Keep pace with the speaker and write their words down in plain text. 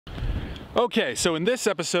Okay, so in this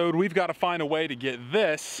episode, we've got to find a way to get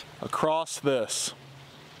this across this.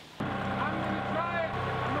 I'm gonna try it.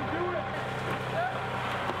 I'm gonna do it.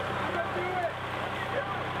 I'm gonna do it.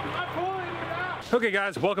 I'm pulling it out. Okay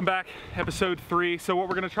guys, welcome back, episode 3. So what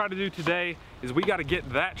we're gonna try to do today is we gotta get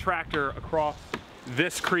that tractor across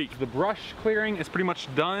this creek. The brush clearing is pretty much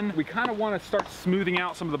done. We kind of want to start smoothing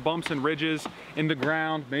out some of the bumps and ridges in the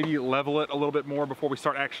ground, maybe level it a little bit more before we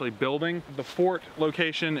start actually building. The fort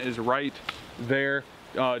location is right there,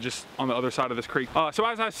 just on the other side of this creek. So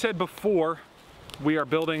as I said before, we are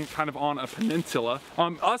building kind of on a peninsula.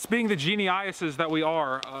 Us being the geniuses that we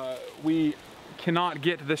are, we cannot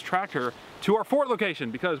get this tractor to our fort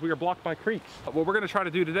location because we are blocked by creeks. What we're gonna try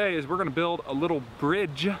to do today is we're gonna build a little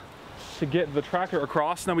bridge to get the tractor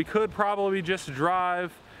across. Now we could probably just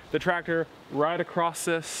drive the tractor right across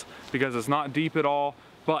this because it's not deep at all,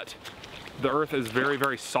 but the earth is very,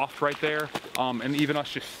 very soft right there. And even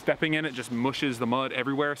us just stepping in it just mushes the mud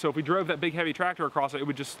everywhere. So if we drove that big heavy tractor across it, it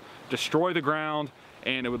would just destroy the ground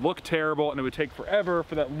and it would look terrible and it would take forever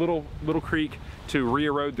for that little creek to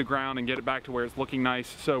re-erode the ground and get it back to where it's looking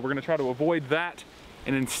nice. So we're gonna try to avoid that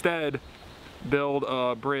and instead build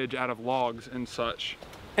a bridge out of logs and such.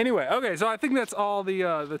 Anyway, okay, so I think that's all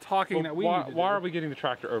the talking that we need to do. Why are we getting the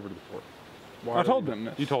tractor over to the fort? I told them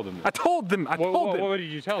this. You told them this. I told them. I told them. What did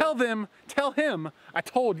you tell them? Tell him. I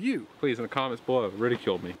told you. Please, in the comments below,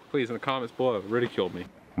 ridicule me. Please, in the comments below, ridicule me.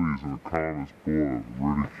 Please, in the comments below,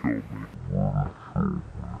 ridicule me.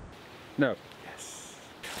 No. Yes.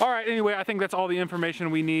 All right, anyway, I think that's all the information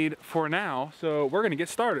we need for now, so we're gonna get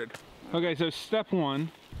started. Okay, so step 1,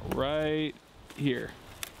 right here.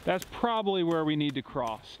 That's probably where we need to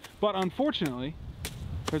cross. But unfortunately,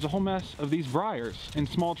 there's a whole mess of these briars and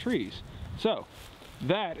small trees. So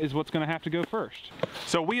that is what's gonna have to go first.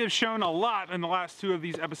 So we have shown a lot in the last 2 of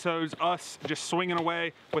these episodes, us just swinging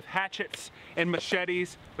away with hatchets and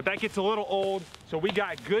machetes, but that gets a little old. So we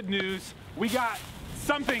got good news. We got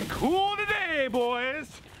something cool today,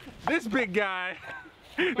 boys. This big guy,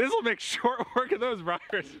 this will make short work of those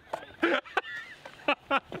briars.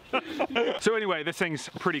 So anyway, this thing's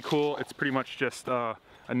pretty cool. It's pretty much just a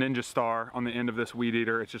ninja star on the end of this weed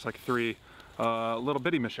eater. It's just like 3 little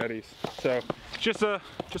bitty machetes. So just a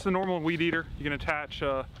normal weed eater. You can attach,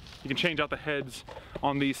 you can change out the heads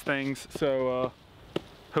on these things. So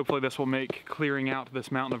hopefully this will make clearing out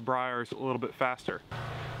this mountain of briars a little bit faster. All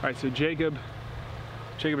right, so Jacob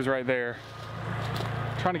is right there,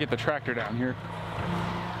 trying to get the tractor down here.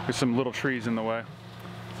 There's some little trees in the way.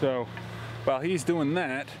 So while he's doing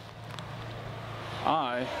that,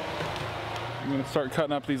 I'm gonna start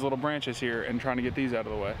cutting up these little branches here and trying to get these out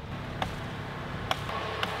of the way.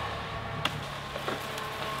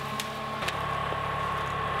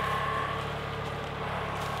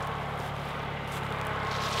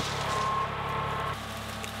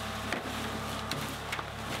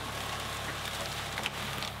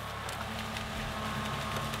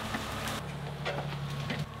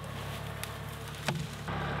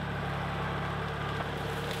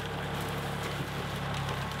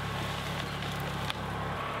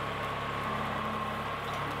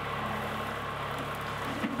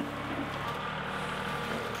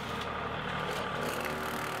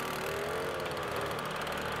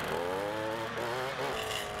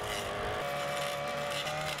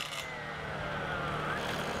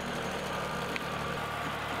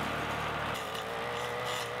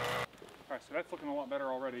 All right, so that's looking a lot better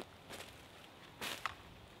already.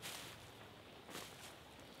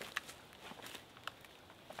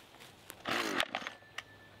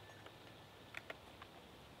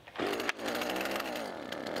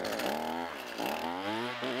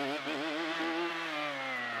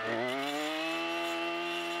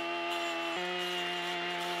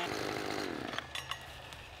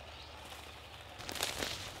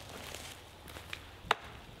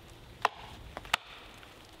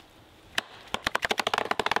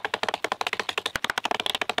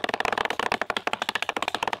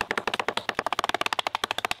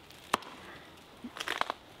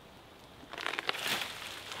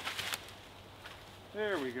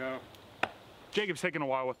 There we go. Jacob's taking a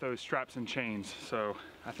while with those straps and chains, so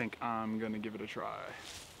I think I'm gonna give it a try.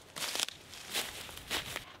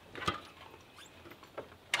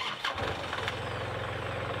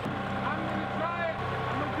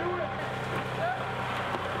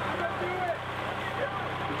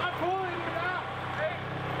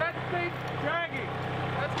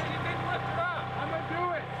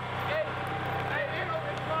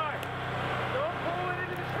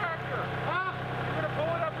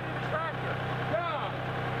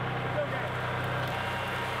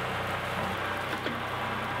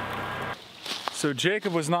 So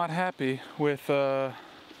Jacob was not happy with the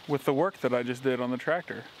work that I just did on the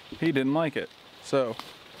tractor. He didn't like it. So.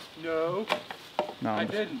 No, I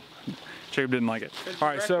didn't. Jacob didn't like it. All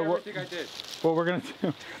right, so what we're gonna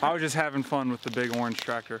do, I was just having fun with the big orange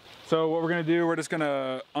tractor. So what we're gonna do, we're just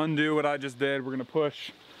gonna undo what I just did. We're gonna push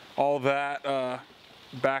all that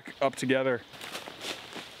back up together.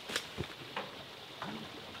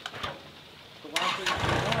 The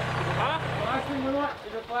last thing we want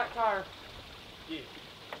is a flat tire. Yeah.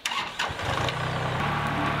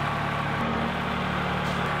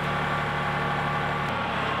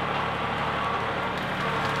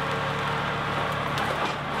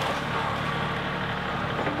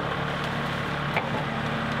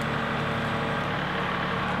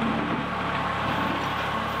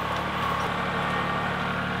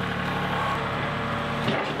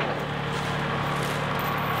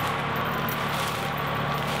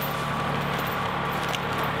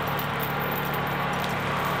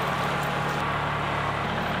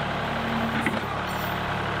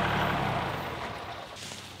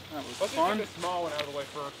 Let's just get the small one out of the way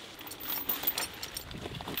first.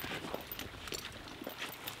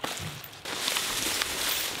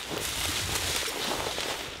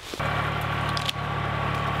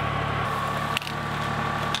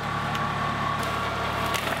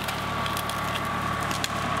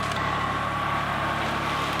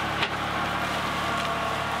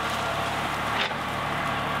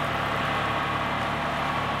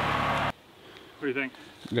 What do you think?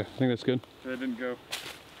 Yeah, I think that's good. That didn't go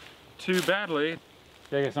too badly.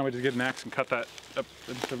 Yeah, I guess now we just get an axe and cut that up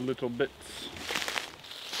into little bits.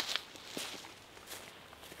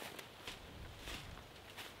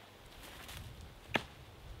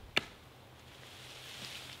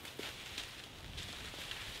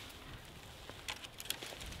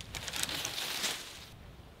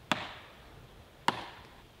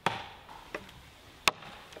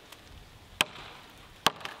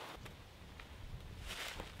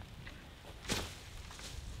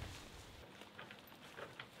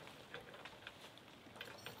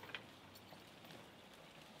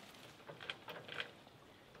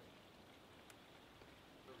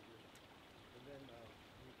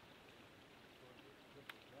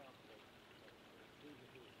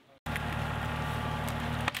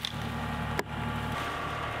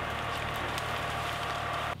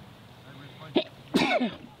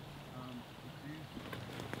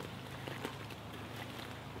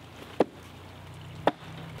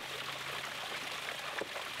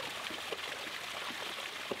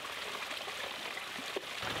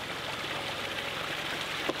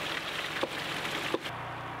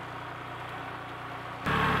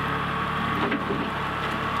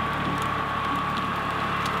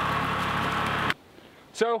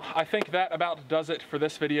 So I think that about does it for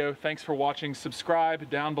this video. Thanks for watching. Subscribe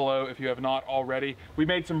down below if you have not already. We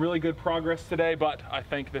made some really good progress today, but I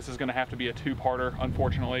think this is gonna have to be a two-parter.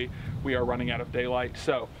 Unfortunately, we are running out of daylight.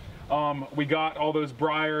 So we got all those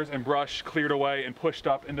briars and brush cleared away and pushed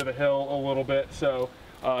up into the hill a little bit. So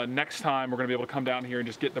next time we're gonna be able to come down here and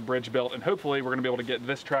just get the bridge built, and hopefully we're gonna be able to get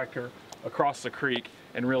this tractor across the creek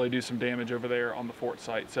and really do some damage over there on the fort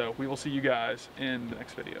site. So we will see you guys in the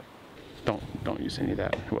next video. Don't use any of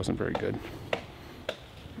that. It wasn't very good.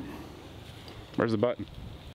 Where's the button?